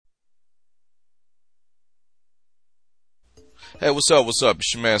Hey, what's up? What's up?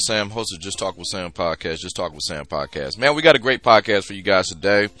 It's your man Sam, host of Just Talk with Sam podcast. Just Talk with Sam podcast. Man, we got a great podcast for you guys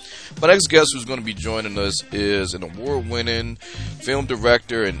today. My next guest who's going to be joining us is an award-winning film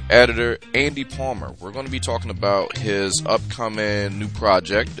director and editor, Andy Palmer. We're going to be talking about his upcoming new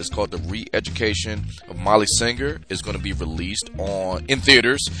project. It's called The Re-Education of Molly Singer. It's going to be released in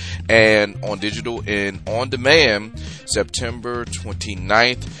theaters and on digital and on demand September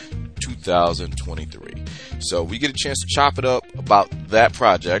 29th. 2023. So we get a chance to chop it up about that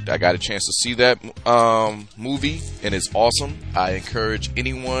project. I got a chance to see that movie, and it's awesome. I encourage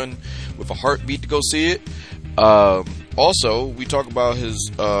anyone with a heartbeat to go see it. Also, we talk about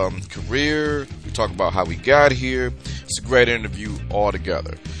his career. We talk about how he got here. It's a great interview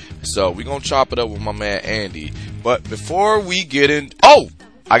altogether. So we're going to chop it up with my man Andy. But before we get in...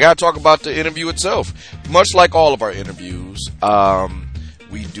 I got to talk about the interview itself. Much like all of our interviews,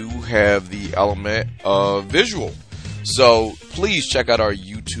 we do have the element of visual. So please check out our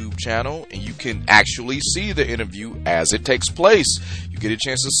YouTube channel and you can actually see the interview as it takes place. You get a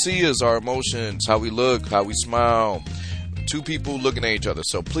chance to see us, our emotions, how we look, how we smile. Two people looking at each other.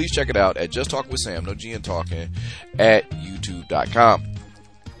 So please check it out at Just Talk with Sam, no G in talking, at youtube.com.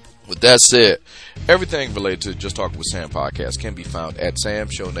 With that said, everything related to Just Talk with Sam podcast can be found at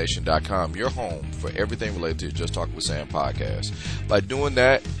samshownation.com, your home for everything related to Just Talk with Sam podcast. By doing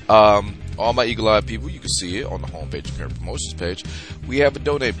that, all my eagle-eyed people, you can see it on the homepage and current promotions page. We have a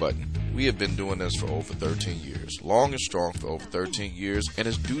donate button. We have been doing this for over 13 years, long and strong for over 13 years, and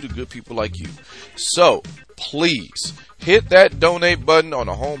it's due to good people like you. So, please, hit that donate button on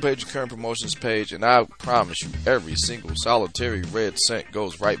the homepage and current promotions page, and I promise you, every single solitary red cent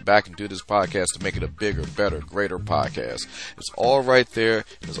goes right back into this podcast to make it a bigger, better, greater podcast. It's all right there,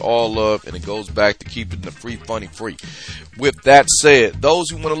 it's all love, and it goes back to keeping the free funny free. With that said, those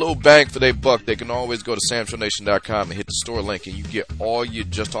who want a little bang for their buck, they can always go to samshownation.com and hit the store link, and you get all your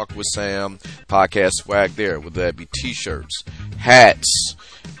Just Talk with Sam podcast swag there, whether that be t-shirts, hats,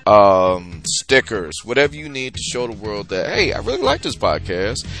 stickers, whatever you need to show the world that, hey, I really like this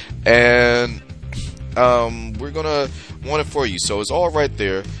podcast, and we're gonna want it for you. So it's all right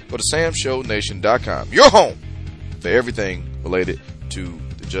there. Go to samshownation.com, your home for everything related to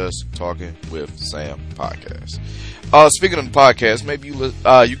the Just Talking with Sam podcast. Speaking of the podcast, maybe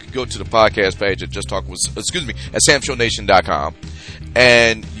you could go to the podcast page at at samshownation.com,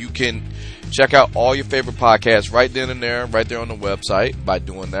 and you can check out all your favorite podcasts right then and there, right there on the website. By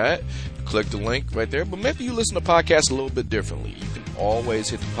doing that, click the link right there. But maybe you listen to podcasts a little bit differently. You can always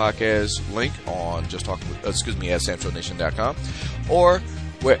hit the podcast link on at samshownation.com or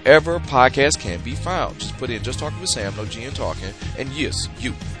wherever podcasts can be found. Just put in Just Talking with Sam, no G in talking, and you.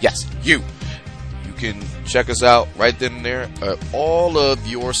 You can check us out right then and there at all of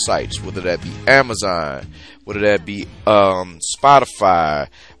your sites, whether that be Amazon, whether that be Spotify,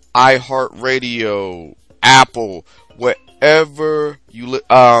 iHeartRadio, Apple, wherever you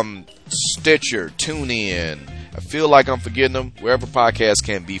Stitcher, TuneIn. I feel like I'm forgetting them. Wherever podcasts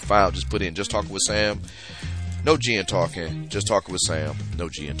can be found, just put in Just Talking with Sam, no G in talking. Just Talking with Sam, no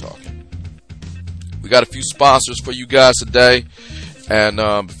G in talking. We got a few sponsors for you guys today. And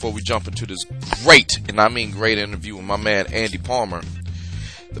before we jump into this great, and I mean great interview with my man Andy Palmer,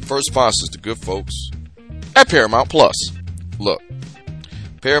 the first sponsor is the good folks at Paramount Plus. Look,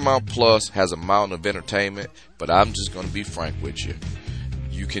 Paramount Plus has a mountain of entertainment, but I'm just going to be frank with you.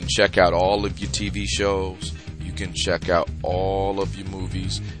 You can check out all of your TV shows. You can check out all of your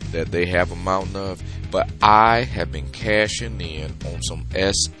movies that they have a mountain of. But I have been cashing in on some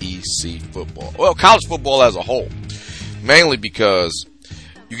SEC football. Well, college football as a whole. Mainly because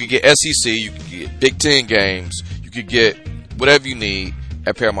you can get SEC, you can get Big Ten games, you can get whatever you need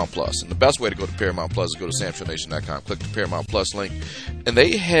at Paramount Plus. And the best way to go to Paramount Plus is go to samshownation.com, click the Paramount Plus link, and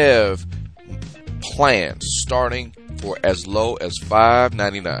they have plans starting for as low as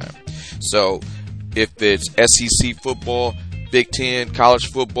 $5.99. So if it's SEC football, Big Ten,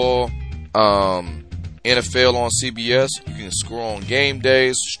 college football, NFL on CBS, you can score on game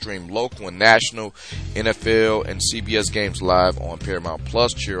days, stream local and national NFL and CBS games live on Paramount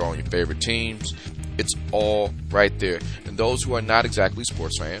Plus, cheer on your favorite teams. It's all right there. And those who are not exactly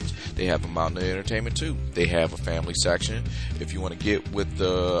sports fans, they have a mountain of entertainment too. They have a family section. If you want to get with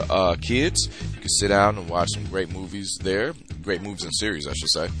the kids, you can sit down and watch some great movies there. Great movies and series, I should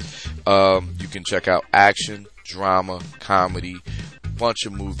say. You can check out action, drama, comedy, bunch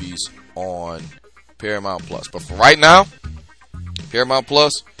of movies on Paramount Plus. But for right now, Paramount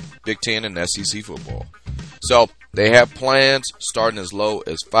Plus, Big Ten, and SEC football. So they have plans starting as low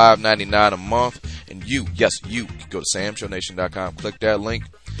as $5.99 a month. And you can go to samshownation.com, click that link,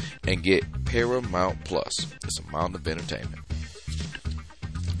 and get Paramount Plus. It's a mountain of entertainment.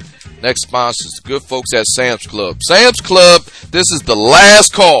 Next sponsor is the good folks at Sam's Club. Sam's Club, this is the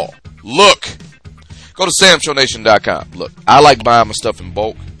last call. Look, go to SamShowNation.com. Look, I like buying my stuff in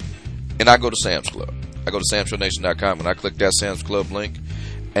bulk, and I go to Sam's Club. I go to SamShowNation.com, and I click that Sam's Club link,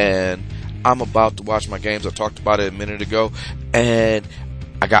 and I'm about to watch my games. I talked about it a minute ago, and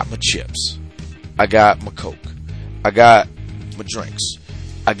I got my chips. I got my Coke. I got my drinks.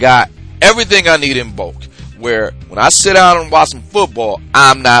 I got everything I need in bulk. Where when I sit down and watch some football,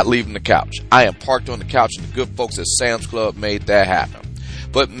 I'm not leaving the couch. I am parked on the couch, and the good folks at Sam's Club made that happen.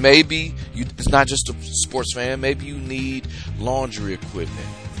 But maybe it's not just a sports fan. Maybe you need laundry equipment,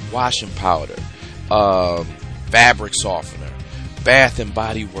 washing powder, fabric softener, Bath and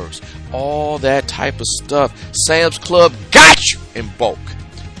Body Works, all that type of stuff. Sam's Club got you in bulk.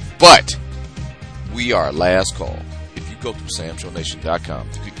 But we are last call. If you go to SamShowNation.com,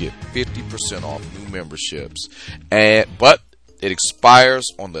 you could get 50% off new memberships. But it expires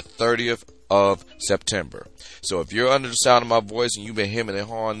on the 30th of September. So if you're under the sound of my voice and you've been hemming and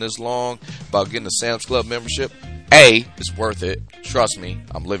hawing this long about getting a Sam's Club membership, A, it's worth it. Trust me,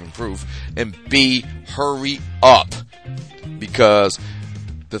 I'm living proof. And B, hurry up. Because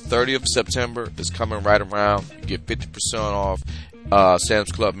the 30th of September is coming right around. You get 50% off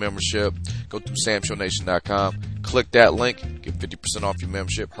Sam's Club membership. Go to SamShowNation.com. Click that link. Get 50% off your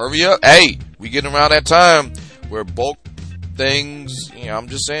membership. Hurry up. Hey, we getting around that time where bulk things, I'm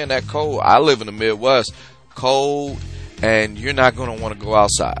just saying that cold. I live in the Midwest. Cold, and you're not going to want to go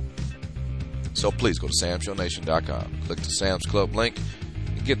outside. So please go to SamShowNation.com. Click the Sam's Club link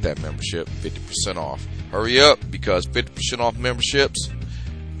and get that membership 50% off. Hurry up, because 50% off memberships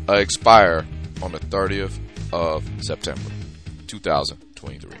expire on the 30th of September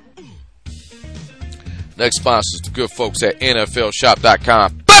 2023. Next sponsor is the good folks at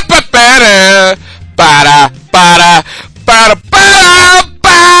NFLShop.com.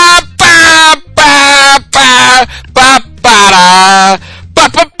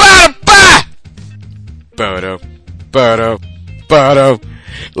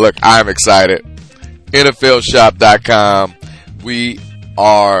 Look, I'm excited. NFLShop.com. We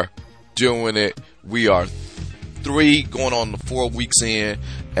are doing it. We are 3 going on the 4 weeks in,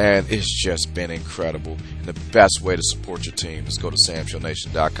 and it's just been incredible. And the best way to support your team is go to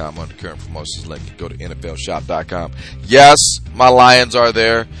SamShowNation.com on the current promotions link and go to NFLShop.com. Yes, my Lions are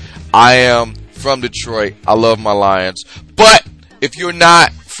there. I am from Detroit. I love my Lions. But if you're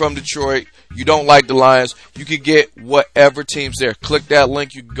not from Detroit, you don't like the Lions, you can get whatever team's there. Click that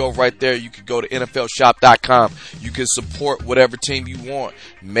link. You can go right there. You can go to NFLShop.com. You can support whatever team you want.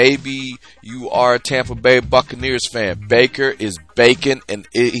 Maybe you are a Tampa Bay Buccaneers fan. Baker is baking, and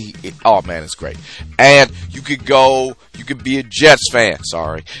oh man, it's great. And you could go. You could be a Jets fan.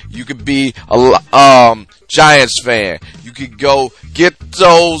 Sorry, you could be a Giants fan. You could go get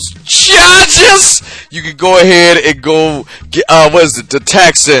those Chargers. You could go ahead and go get the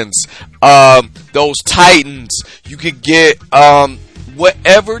Texans. Those Titans. You could get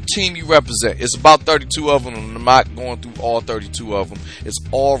whatever team you represent. It's about 32 of them, and I'm not going through all 32 of them. It's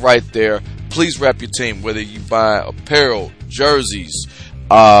all right there. Please rep your team, whether you buy apparel, jerseys,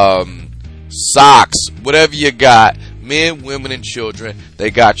 socks, whatever you got. Men, women, and children,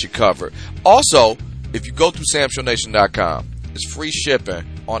 they got you covered. Also, if you go through SamShowNation.com, it's free shipping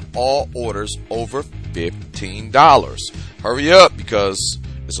on all orders over $15. Hurry up, because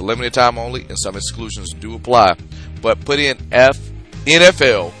it's a limited time only, and some exclusions do apply. But put in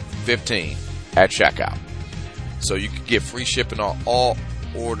NFL 15 at checkout, so you can get free shipping on all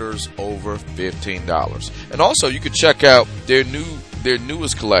orders over $15. And also, you can check out their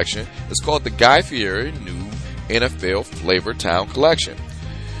newest collection. It's called the Guy Fieri New NFL Flavor Town Collection.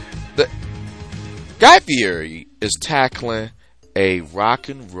 The Guy Fieri is tackling a rock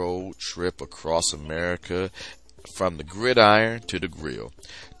and roll trip across America, from the gridiron to the grill.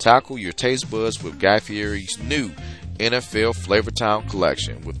 Tackle your taste buds with Guy Fieri's new NFL Flavor Town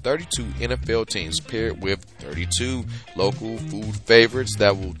Collection, with 32 NFL teams paired with 32 local food favorites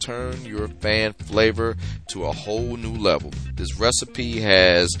that will turn your fan flavor to a whole new level. This recipe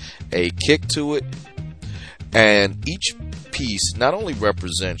has a kick to it, and each piece not only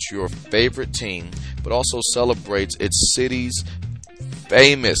represents your favorite team, but also celebrates its city's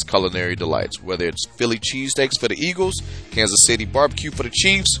famous culinary delights, whether it's Philly cheesesteaks for the Eagles, Kansas City barbecue for the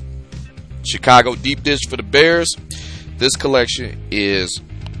Chiefs, Chicago deep dish for the Bears. This collection is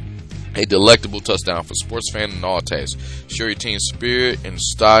a delectable touchdown for sports fans in all tastes. Share your team's spirit and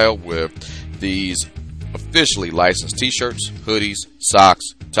style with these officially licensed t-shirts, hoodies, socks,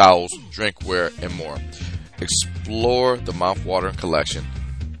 towels, drinkware, and more. Explore the mouth-watering collection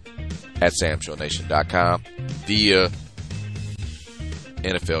at SamShowNation.com via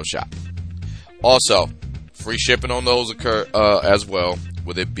NFL Shop. Also, free shipping on those occur as well.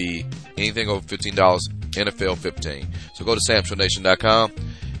 Would it be anything over $15? NFL 15. So go to SamShowNation.com.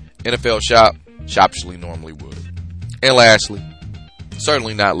 NFL Shop. Shop as you normally would. And lastly,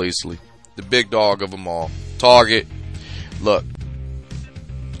 certainly not leastly, the big dog of them all, Target. Look,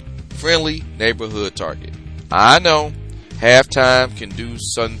 friendly neighborhood Target. I know halftime can do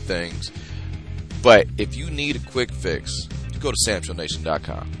certain things, but if you need a quick fix, you go to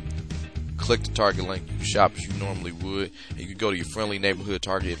SamShowNation.com. Click the Target link. You can shop as you normally would, and you can go to your friendly neighborhood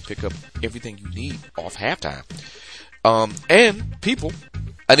Target and pick up everything you need off halftime. And people,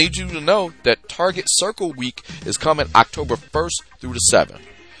 I need you to know that Target Circle Week is coming October 1st through the 7th.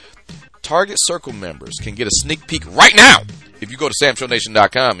 Target Circle members can get a sneak peek right now if you go to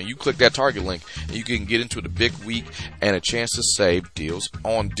SamShowNation.com and you click that Target link, and you can get into the big week and a chance to save deals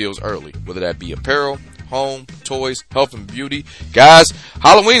on deals early, whether that be apparel, home, toys, health and beauty. Guys,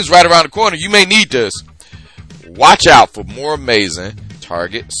 Halloween's right around the corner. You may need this. Watch out for more amazing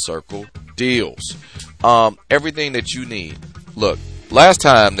Target Circle deals. Everything that you need. Look, last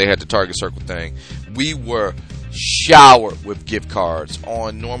time they had the Target Circle thing, we were showered with gift cards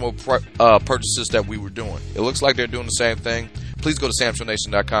on normal purchases that we were doing. It looks like they're doing the same thing. Please go to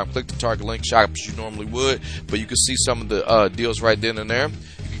SamShowNation.com, click the Target link, shop as you normally would, but you can see some of the deals right then and there.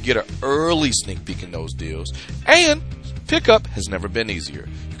 You can get an early sneak peek in those deals, and pickup has never been easier.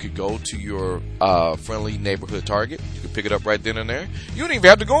 You could go to your friendly neighborhood Target. You can pick it up right then and there. You don't even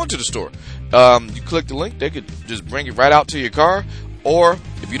have to go into the store. You click the link, they could just bring it right out to your car, or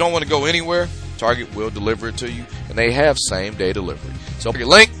if you don't want to go anywhere, Target will deliver it to you, and they have same-day delivery. So, your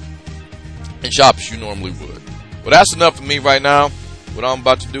link and shop as you normally would. Well, that's enough for me right now. What I'm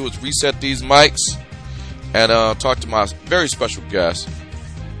about to do is reset these mics and talk to my very special guest,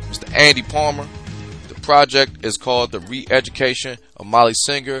 Mr. Andy Palmer. The project is called The Re-Education of Molly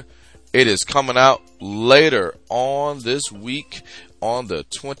Singer. It is coming out later on this week on the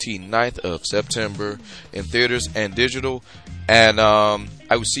 29th of September in theaters and digital. And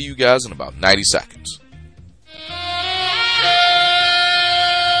I will see you guys in about 90 seconds.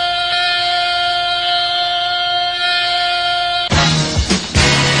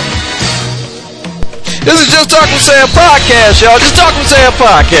 This is Just Talk with Sam Podcast, y'all. Just Talk with Sam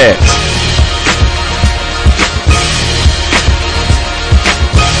Podcast.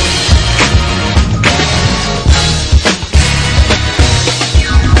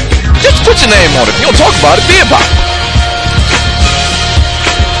 Just put your name on it. If you don't talk about it, be about it.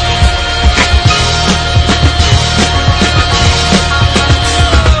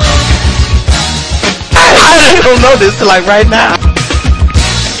 I don't know this till like right now.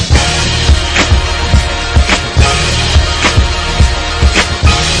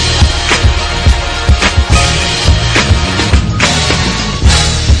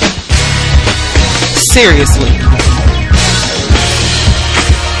 Seriously.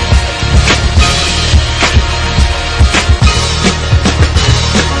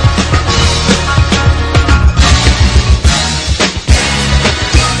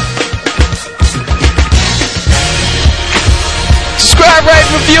 Subscribe, rate,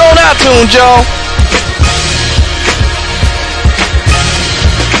 and review on iTunes, y'all.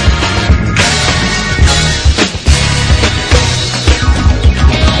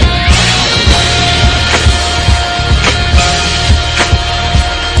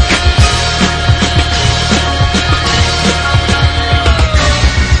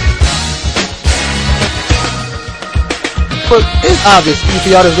 But it's obvious if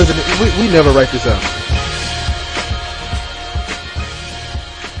y'all just listen. We never write this out.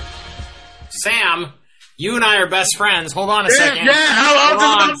 Sam, you and I are best friends. Hold on a second. Yeah,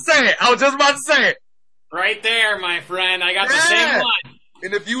 I was just about to say it. Right there, my friend. I got the same one.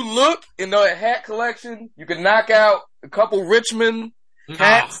 And if you look in the hat collection, you can knock out a couple Richmond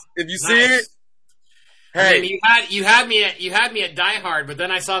hats if you see it. Hey, I mean, you had me at Die Hard, but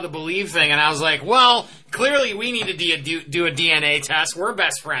then I saw the Believe thing, and I was like, well, clearly we need to do a DNA test. We're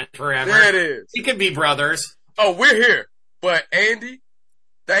best friends forever. There it is. We could be brothers. Oh, we're here. But Andy,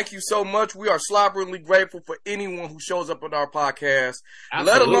 thank you so much. We are slobberingly grateful for anyone who shows up on our podcast,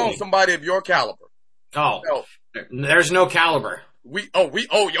 Absolutely. let alone somebody of your caliber. Oh, So, there's no caliber.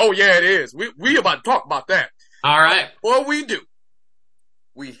 yeah, it is. We about to talk about that. All right. What we do,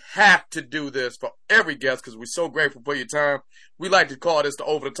 we have to do this for every guest because we're so grateful for your time. We like to call this the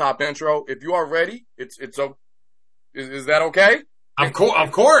over the top intro. If you are ready, is that okay? Of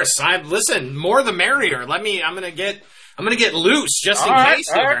course. Listen, more the merrier. I'm gonna get loose just in case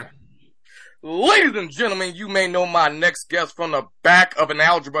here. Right. Ladies and gentlemen, you may know my next guest from the back of an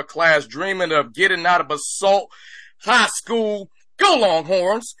algebra class dreaming of getting out of Assault High School, Go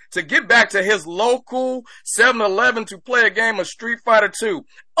Longhorns, to get back to his local 7-Eleven to play a game of Street Fighter II.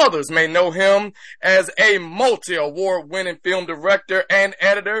 Others may know him as a multi-award winning film director and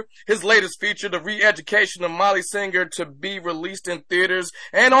editor. His latest feature, The Re-Education of Molly Singer, to be released in theaters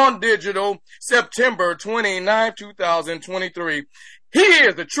and on digital September 29, 2023. He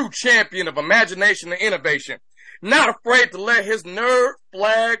is the true champion of imagination and innovation, not afraid to let his nerd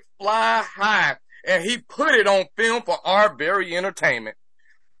flag fly high, and he put it on film for our very entertainment.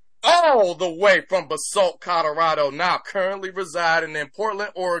 All the way from Basalt, Colorado, now currently residing in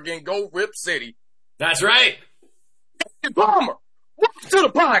Portland, Oregon. Go Rip City. That's right. Hey, Palmer, welcome to the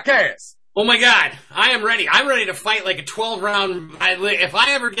podcast. Oh my God, I am ready. I'm ready to fight like a 12-round. If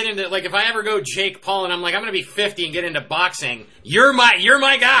I ever get into, like, if I ever go Jake Paul and I'm like, I'm going to be 50 and get into boxing, you're my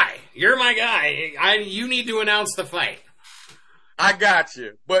guy. You're my guy. You need to announce the fight. I got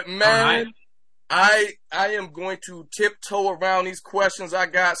you. But man, Right. I am going to tiptoe around these questions I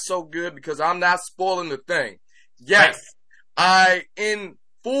got so good because I'm not spoiling the thing. Yes, in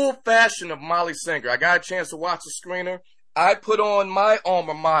full fashion of Molly Singer, I got a chance to watch the screener. I put on my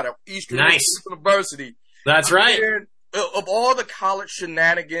alma mater, Eastern University. That's right. Of all the college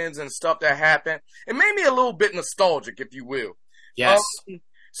shenanigans and stuff that happened, it made me a little bit nostalgic, if you will. Yes.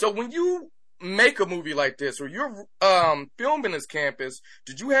 So when you make a movie like this, or you're filming this campus,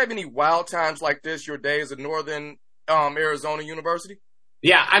 did you have any wild times like this your days at Northern Arizona University?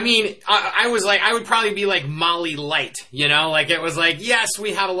 Yeah, I mean, I was like, I would probably be like Molly Light, you know? Like, it was like, yes,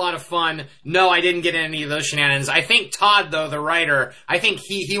 we had a lot of fun. No, I didn't get any of those shenanigans. I think Todd, though, the writer, I think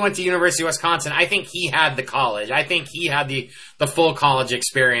he went to University of Wisconsin. I think he had the college. I think he had the full college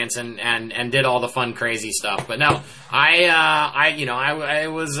experience and did all the fun, crazy stuff. But no, I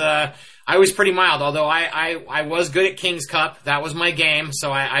was pretty mild, although I was good at King's Cup. That was my game,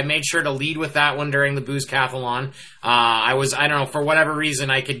 so I made sure to lead with that one during the Boozcathlon. I don't know, for whatever reason,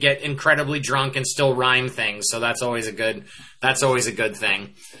 I could get incredibly drunk and still rhyme things, so that's always a good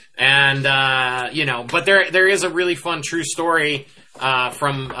thing. And, but there is a really fun true story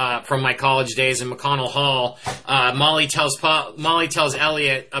from my college days in McConnell Hall. Molly tells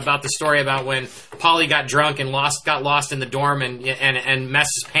Elliot about the story about when Paulie got drunk and got lost in the dorm and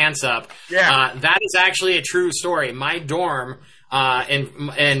messed his pants up. Yeah. That is actually a true story. My dorm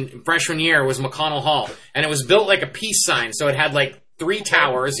in freshman year was McConnell Hall, and it was built like a peace sign, so it had like 3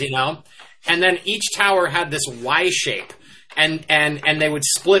 towers, you know, and then each tower had this Y shape. And they would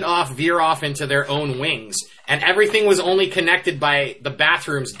veer off into their own wings. And everything was only connected by the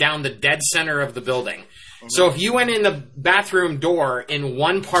bathrooms down the dead center of the building. Mm-hmm. So if you went in the bathroom door in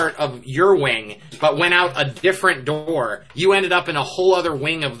one part of your wing, but went out a different door, you ended up in a whole other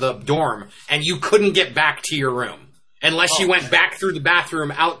wing of the dorm, and you couldn't get back to your room unless you went back through the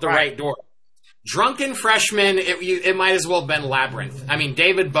bathroom out the right door. Drunken freshmen, it might as well have been Labyrinth. I mean,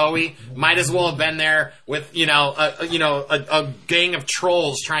 David Bowie might as well have been there with, a gang of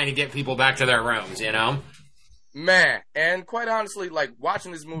trolls trying to get people back to their rooms, you know? Man, and quite honestly, like,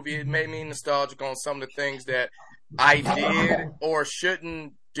 watching this movie, it made me nostalgic on some of the things that I did or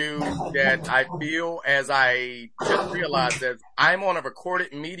shouldn't do that I feel as I just realized that I'm on a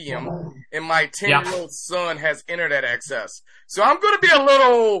recorded medium and my 10-year-old son has internet access. So I'm going to be a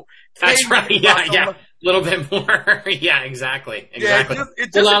little... That's right, yeah. A little bit more. Yeah, exactly. Yeah,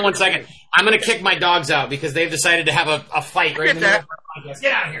 Hold on one second. I'm going to kick my dogs out because they've decided to have a fight right in the middle of our podcast.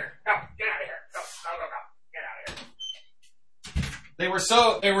 Get out of here. Go. Get out of here. Go. Get out of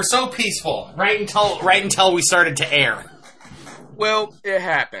here. They were so peaceful right until we started to air. Well, it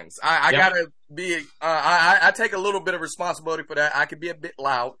happens. I gotta be. I take a little bit of responsibility for that. I could be a bit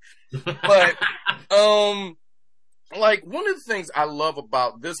loud, but like, one of the things I love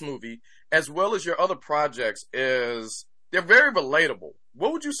about this movie, as well as your other projects, is they're very relatable.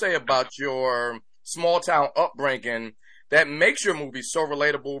 What would you say about your small town upbringing that makes your movie so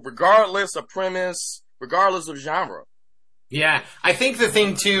relatable, regardless of premise, regardless of genre? Yeah, I think the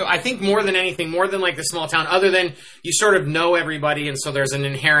thing too, more than anything, more than like the small town, other than you sort of know everybody, and so there's an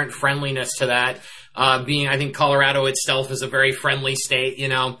inherent friendliness to that. I think Colorado itself is a very friendly state, you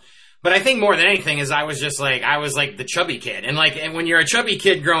know. But I think more than anything is I was like the chubby kid. And when you're a chubby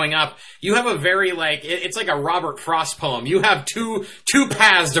kid growing up, you have a very it's like a Robert Frost poem. You have two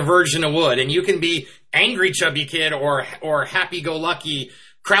paths diverge in a wood, and you can be angry chubby kid or happy-go-lucky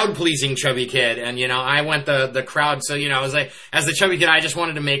crowd-pleasing chubby kid. And, you know, I went the crowd. So, you know, as the chubby kid, I just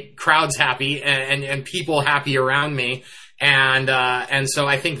wanted to make crowds happy and people happy around me. And so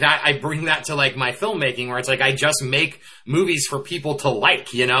I think that I bring that to like my filmmaking, where it's like I just make movies for people to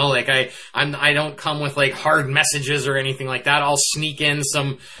like, you know, like I don't come with like hard messages or anything like that. I'll sneak in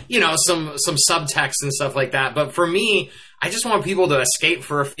some subtext and stuff like that. But for me, I just want people to escape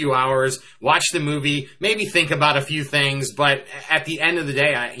for a few hours, watch the movie, maybe think about a few things. But at the end of the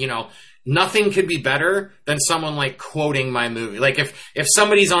day, nothing could be better than someone like quoting my movie. Like if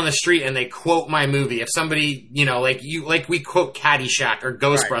somebody's on the street and they quote my movie, if somebody, like we quote Caddyshack or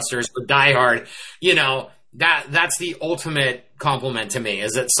Ghostbusters or Die Hard, that's the ultimate compliment to me,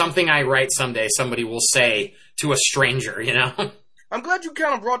 is that something I write someday somebody will say to a stranger, I'm glad you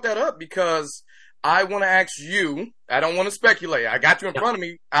kind of brought that up, because I want to ask you, I don't want to speculate. I got you in front of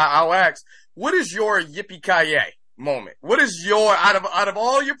me. I'll ask, what is your yippee-ki-yay moment? What is your, out of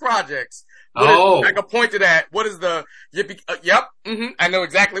all your projects, I can point to that. What is the yippee? I know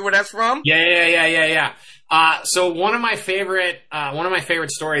exactly where that's from. Yeah. So one of my favorite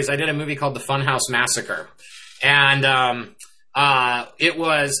stories, I did a movie called The Funhouse Massacre, and it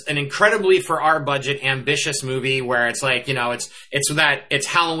was an incredibly, for our budget, ambitious movie where it's like, it's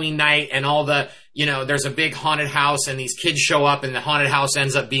Halloween night and all the, there's a big haunted house and these kids show up and the haunted house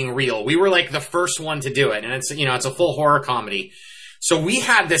ends up being real. We were like the first one to do it, and it's, it's a full horror comedy. So we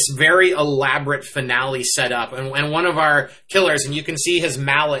had this very elaborate finale set up, and one of our killers, and you can see his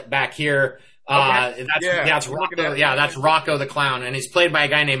mallet back here. That's Rocco. Yeah, that's Rocco the Clown, and he's played by a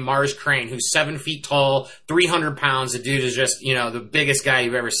guy named Mars Crane, who's 7 feet tall, 300 pounds. The dude is just, the biggest guy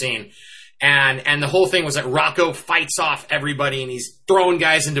you've ever seen. And the whole thing was that Rocco fights off everybody, and he's throwing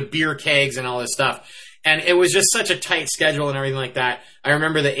guys into beer kegs and all this stuff. And it was just such a tight schedule and everything like that. I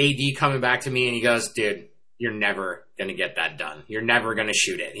remember the AD coming back to me, and he goes, "Dude, you're never going to get that done. You're never going to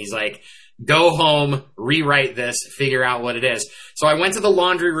shoot it." He's like, "Go home, rewrite this, figure out what it is." So I went to the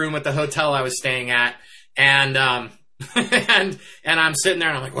laundry room at the hotel I was staying at, and and I'm sitting there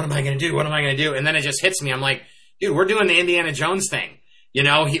and I'm like, what am I going to do? What am I going to do? And then it just hits me. I'm like, dude, we're doing the Indiana Jones thing.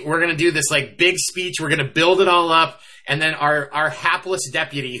 We're going to do this like big speech. We're going to build it all up. And then our hapless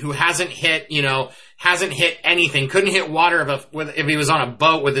deputy, who hasn't hit anything, couldn't hit water if he was on a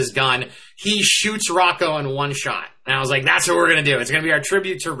boat with his gun, he shoots Rocco in one shot. And I was like, that's what we're going to do. It's going to be our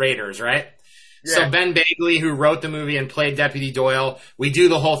tribute to Raiders, right? Yeah. So Ben Bagley, who wrote the movie and played Deputy Doyle, we do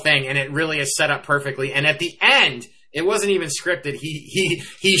the whole thing, and it really is set up perfectly. And at the end, it wasn't even scripted.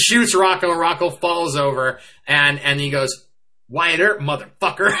 He shoots Rocco, and Rocco falls over, and he goes, "Wyatt Earp,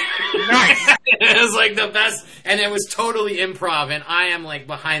 motherfucker." Nice. It was like the best, and it was totally improv, and I am like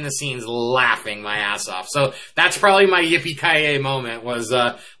behind the scenes laughing my ass off. So that's probably my yippee-ki-yay moment,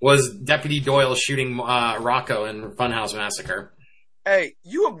 was Deputy Doyle shooting Rocco in Funhouse Massacre. Hey,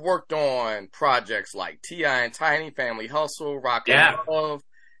 you have worked on projects like T.I. and Tiny, Family Hustle, Rock and Love,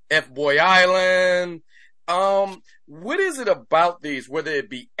 F-Boy Island. What is it about these, whether it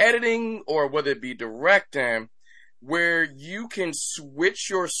be editing or whether it be directing, where you can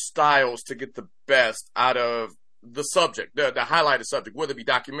switch your styles to get the best out of the subject, the highlighted subject, whether it be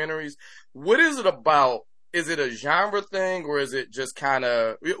documentaries? What is it about? Is it a genre thing, or is it just kind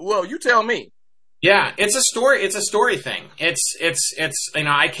of, well, you tell me. Yeah, it's a story thing. It's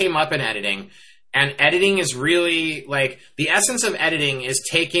I came up in editing, and editing is really like, the essence of editing is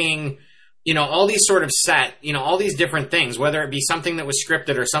taking, all these sort of all these different things, whether it be something that was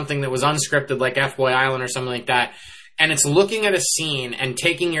scripted or something that was unscripted, like F-Boy Island or something like that. And it's looking at a scene and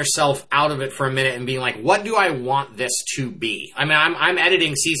taking yourself out of it for a minute and being like, what do I want this to be? I mean, I'm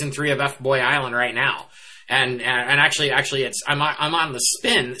editing season 3 of F-Boy Island right now. And actually it's, I'm on the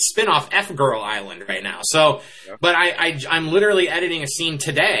spin-off F-Girl Island right now. So, yeah. But I'm literally editing a scene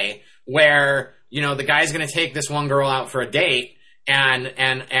today where, the guy's going to take this one girl out for a date,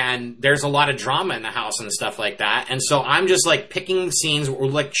 and there's a lot of drama in the house and stuff like that. And so I'm just like picking scenes, or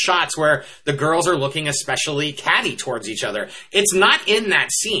like shots where the girls are looking especially catty towards each other. It's not in that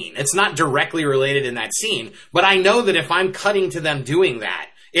scene. It's not directly related in that scene, but I know that if I'm cutting to them doing that,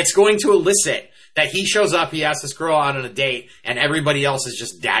 it's going to elicit that he shows up, he asks this girl out on a date, and everybody else is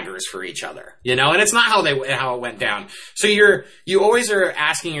just daggers for each other, and it's not how it went down. So you always are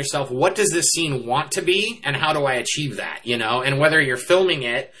asking yourself, what does this scene want to be, and how do I achieve that, and whether you're filming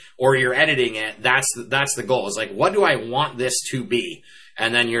it or you're editing it, that's the goal. Is like, what do I want this to be?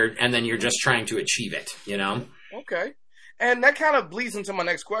 And then you're just trying to achieve it, Okay. And that kind of bleeds into my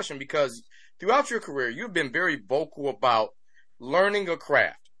next question, because throughout your career, you've been very vocal about learning a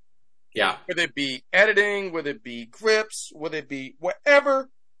craft. Yeah. Whether it be editing, whether it be grips, whether it be whatever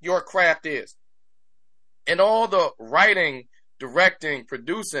your craft is. And all the writing, directing,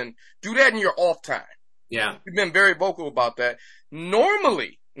 producing, do that in your off time. Yeah. You've been very vocal about that.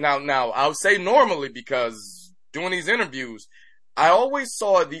 Normally, now I'll say normally, because doing these interviews, I always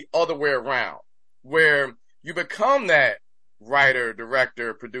saw it the other way around, where you become that writer,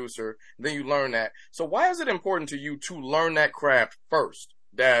 director, producer, then you learn that. So why is it important to you to learn that craft first?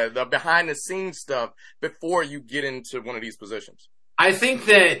 the behind the scenes stuff before you get into one of these positions? I think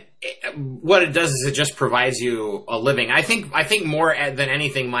that what it does is it just provides you a living. I think more than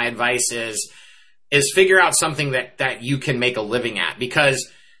anything, my advice is figure out something that you can make a living at, because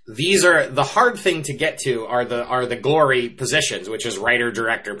these are the hard thing to get to are the glory positions, which is writer,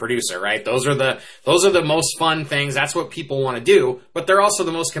 director, producer, right? Those are the most fun things. That's what people want to do, but they're also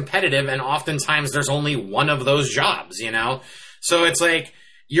the most competitive. And oftentimes there's only one of those jobs, you know? So it's like,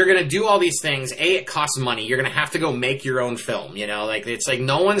 you're going to do all these things. It costs money. You're going to have to go make your own film, you know? Like, it's like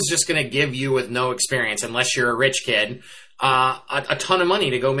no one's just going to give you, with no experience, unless you're a rich kid, a ton of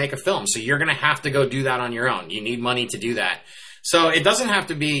money to go make a film. So you're going to have to go do that on your own. You need money to do that. So it doesn't have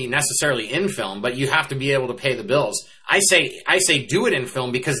to be necessarily in film, but you have to be able to pay the bills. I say do it in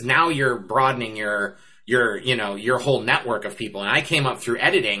film, because now you're broadening your whole network of people. And I came up through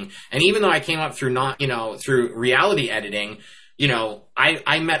editing, and even though I came up through through reality editing, you know,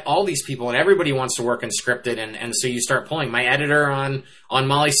 I met all these people, and everybody wants to work in scripted, and so you start pulling. My editor on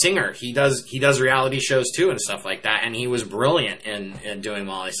Molly Singer, he does reality shows too and stuff like that, and he was brilliant in doing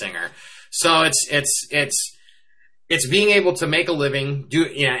Molly Singer. So it's being able to make a living,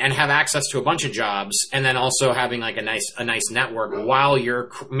 and have access to a bunch of jobs, and then also having like a nice network while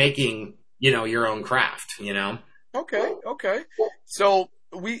you're making, you know, your own craft, you know? Okay. So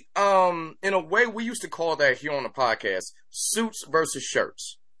we, in a way, we used to call that here on the podcast, suits versus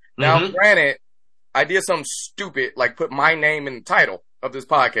shirts. Now, granted, I did something stupid, like put my name in the title of this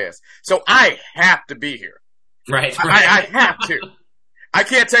podcast. So I have to be here. Right. I have to. I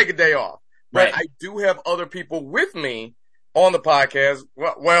can't take a day off. But Right. I do have other people with me on the podcast.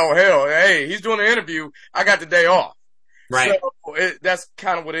 Well, hell, hey, he's doing an interview. I got the day off. Right. So that's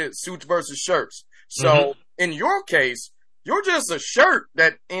kind of what it is, suits versus shirts. So in your case, you're just a shirt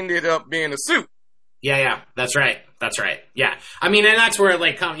that ended up being a suit. Yeah, that's right. Yeah. I mean, and that's where,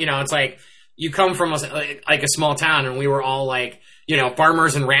 like, you know, it's like you come from a small town, and we were all like, you know,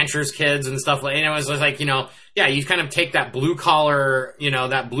 farmers and ranchers kids and stuff like, and it was like, you know, yeah, you kind of take that blue collar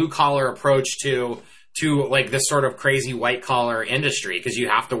approach to like this sort of crazy white collar industry, because you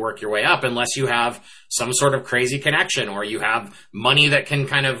have to work your way up unless you have some sort of crazy connection or you have money that can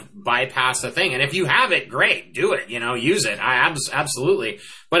kind of bypass the thing. And if you have it, great, do it, you know, use it. Absolutely.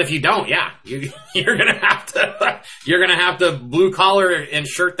 But if you don't, yeah, you're going to have to blue collar and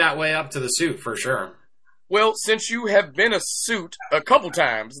shirt that way up to the suit for sure. Well, since you have been a suit a couple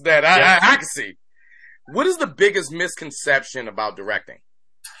times that I can see, what is the biggest misconception about directing?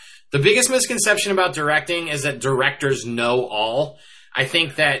 The biggest misconception about directing is that directors know all. I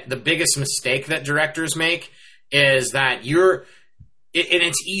think that the biggest mistake that directors make is that and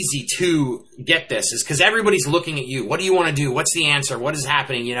it's easy to get this, is because everybody's looking at you. What do you want to do? What's the answer? What is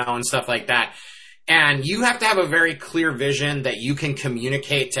happening? You know, and stuff like that. And you have to have a very clear vision that you can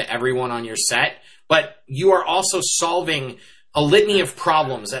communicate to everyone on your set, but you are also solving a litany of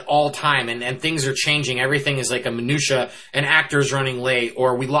problems at all time, and things are changing. Everything is like a minutia, an actor's running late,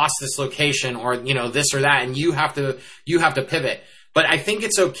 or we lost this location, or, you know, this or that, and you have to pivot. But I think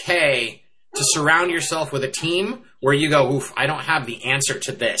it's okay to surround yourself with a team where you go, oof, I don't have the answer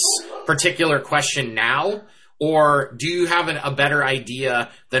to this particular question now, or do you have a better idea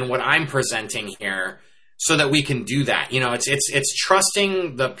than what I'm presenting here, so that we can do that? You know, it's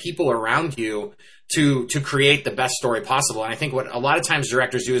trusting the people around you to create the best story possible. And I think what a lot of times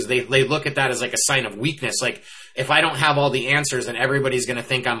directors do is they look at that as like a sign of weakness. Like, if I don't have all the answers, then everybody's going to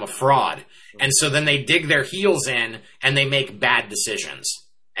think I'm a fraud. And so then they dig their heels in and they make bad decisions.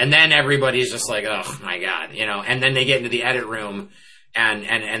 And then everybody's just like, oh my God, you know, and then they get into the edit room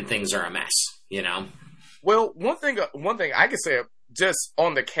and things are a mess, you know? Well, one thing I can say, just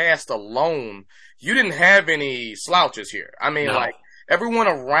on the cast alone, you didn't have any slouches here. I mean, like, everyone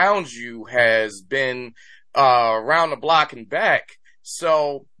around you has been around the block and back.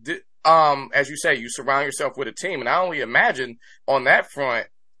 So, as you say, you surround yourself with a team. And I only imagine on that front,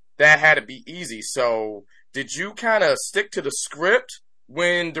 that had to be easy. So, did you kind of stick to the script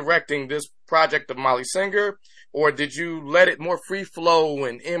when directing this project of Molly Singer? Or did you let it more free flow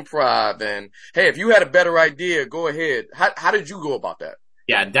and improv? And, hey, if you had a better idea, go ahead. How did you go about that?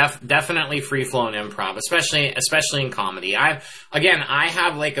 Yeah, definitely free flowing improv, especially in comedy. I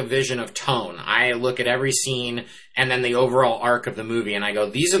have like a vision of tone. I look at every scene and then the overall arc of the movie, and I go,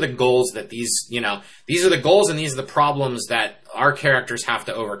 these are the goals that these are the goals and these are the problems that our characters have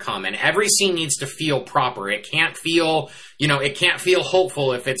to overcome. And every scene needs to feel proper. It can't feel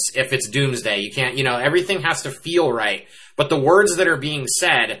hopeful if it's doomsday. You can't, everything has to feel right. But the words that are being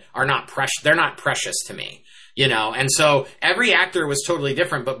said are not they're not precious to me. And so every actor was totally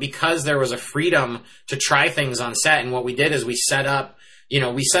different, but because there was a freedom to try things on set, and what we did is we set up,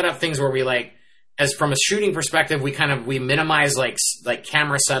 we set up things where we like, as from a shooting perspective, we minimize like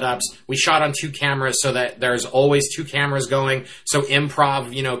camera setups. We shot on 2 cameras so that there's always 2 cameras going. So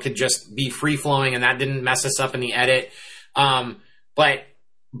improv, could just be free flowing, and that didn't mess us up in the edit.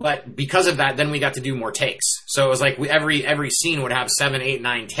 But because of that, then we got to do more takes. So it was like every scene would have 7, 8,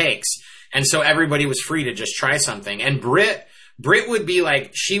 9 takes. And so everybody was free to just try something. And Britt would be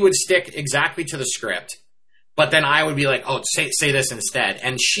like, she would stick exactly to the script, but then I would be like, oh, say this instead.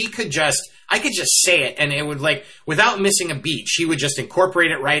 And I could just say it, and it would, like, without missing a beat, she would just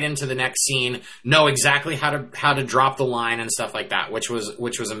incorporate it right into the next scene, know exactly how to drop the line and stuff like that, which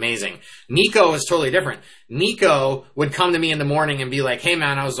was amazing. Nico is totally different. Nico would come to me in the morning and be like, hey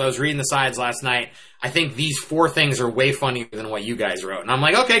man, I was reading the sides last night. I think these 4 things are way funnier than what you guys wrote. And I'm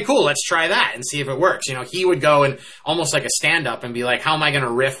like, okay, cool, let's try that and see if it works. He would go and almost like a stand-up and be like, how am I going to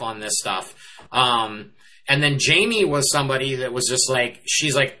riff on this stuff? And then Jamie was somebody that was just like,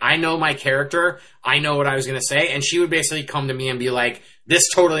 she's like, I know my character. I know what I was going to say. And she would basically come to me and be like, this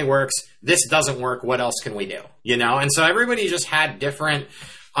totally works. This doesn't work. What else can we do? And so everybody just had different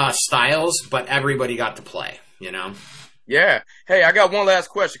styles, but everybody got to play, Yeah. Hey, I got one last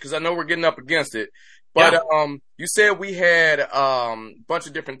question because I know we're getting up against it. But you said we had a bunch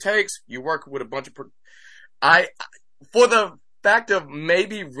of different takes. You work with a bunch of for the fact of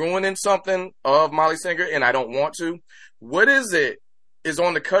maybe ruining something of Molly Singer, and I don't want to, what is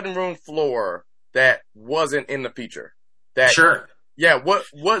on the cutting room floor that wasn't in the feature? Sure. Yeah, what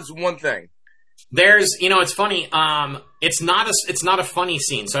was one thing? There's, it's funny, it's not a funny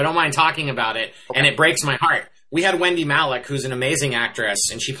scene, so I don't mind talking about it, okay. And it breaks my heart. We had Wendy Malick, who's an amazing actress,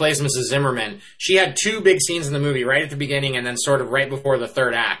 and she plays Mrs. Zimmerman. She had 2 big scenes in the movie, right at the beginning and then sort of right before the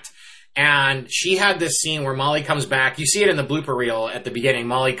 3rd act. And she had this scene where Molly comes back. You see it in the blooper reel at the beginning.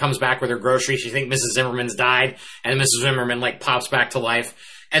 Molly comes back with her groceries. She thinks Mrs. Zimmerman's died, and Mrs. Zimmerman like pops back to life.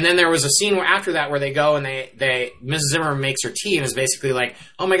 And then there was a scene after that where they go and Mrs. Zimmerman makes her tea and is basically like,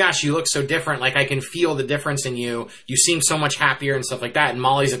 oh my gosh, you look so different. Like, I can feel the difference in you. You seem so much happier and stuff like that. And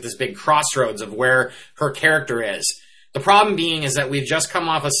Molly's at this big crossroads of where her character is. The problem being is that we've just come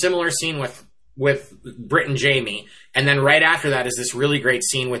off a similar scene with Britt and Jamie. And then right after that is this really great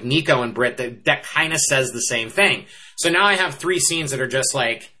scene with Nico and Britt that kind of says the same thing. So now I have 3 scenes that are just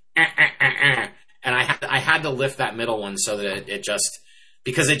like, and I had to lift that middle one so that it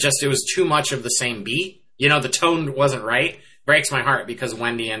was too much of the same beat. The tone wasn't right. Breaks my heart because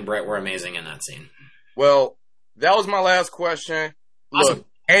Wendy and Britt were amazing in that scene. Well, that was my last question. Awesome. Look,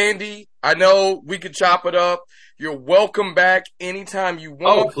 Andy, I know we could chop it up. You're welcome back anytime you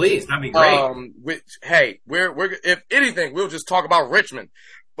want. Oh, please. That'd be great. We're if anything, we'll just talk about Richmond.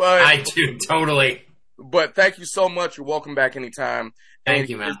 But I do, totally. But thank you so much. You're welcome back anytime. Thank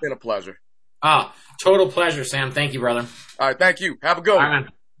you, man. It's been a pleasure. Oh, total pleasure, Sam. Thank you, brother. All right, thank you. Have a good one. All right,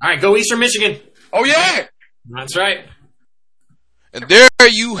 man. All right, go Eastern Michigan. Oh, yeah. That's right. And there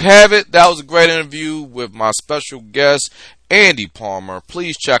you have it. That was a great interview with my special guest, Andy Palmer.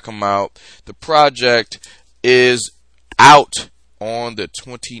 Please check him out. The project is out on the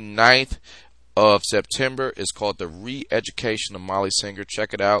 29th of September. It's called The Re-Education of Molly Singer.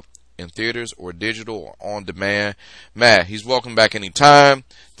 Check it out in theaters or digital or on demand. Matt, he's welcome back anytime.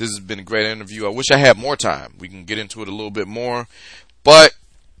 This has been a great interview. I wish I had more time. We can get into it a little bit more. But,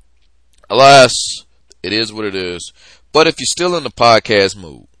 alas, it is what it is. But if you're still in the podcast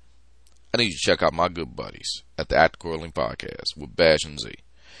mood, I need you to check out my good buddies at the Act Accordingly Podcast with Bash and Z.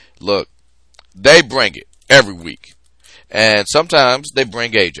 Look, they bring it every week. And sometimes they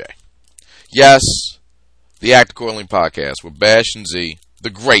bring AJ. Yes, the Act Accordingly Podcast with Bash and Z. The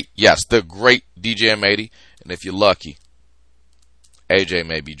great DJ M80. And if you're lucky, AJ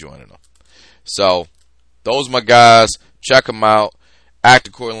may be joining them. So, those are my guys. Check them out. Act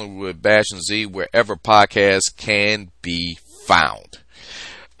Accordingly with Bash and Z, wherever podcasts can be found.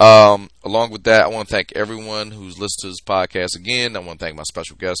 Along with that, I want to thank everyone who's listened to this podcast again. I want to thank my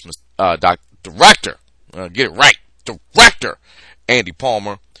special guest, Director Andy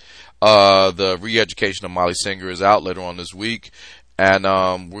Palmer. The Re-Education of Molly Singer is out later on this week, and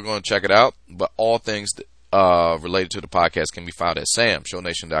we're going to check it out. But all things related to the podcast can be found at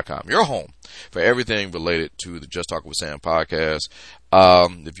samshownation.com, your home for everything related to the Just Talk with Sam podcast.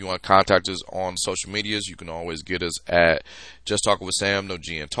 If you want to contact us on social medias, you can always get us at Just Talking with Sam, no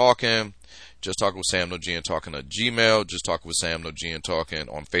G and Talking. Just Talking with Sam, no G and Talking at Gmail. Just Talking with Sam, no G and Talking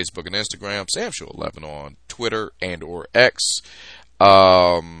on Facebook and Instagram. Sam Show 11 on Twitter and or X.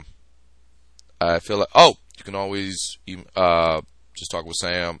 I feel like, you can always Just Talk with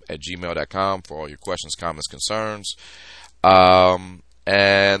Sam at gmail.com for all your questions, comments, concerns.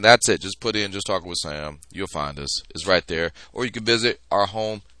 And that's it. Just put in Just Talking with Sam. You'll find us. It's right there. Or you can visit our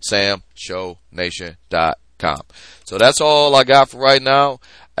home, samshownation.com. So that's all I got for right now.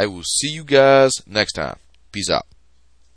 I will see you guys next time. Peace out.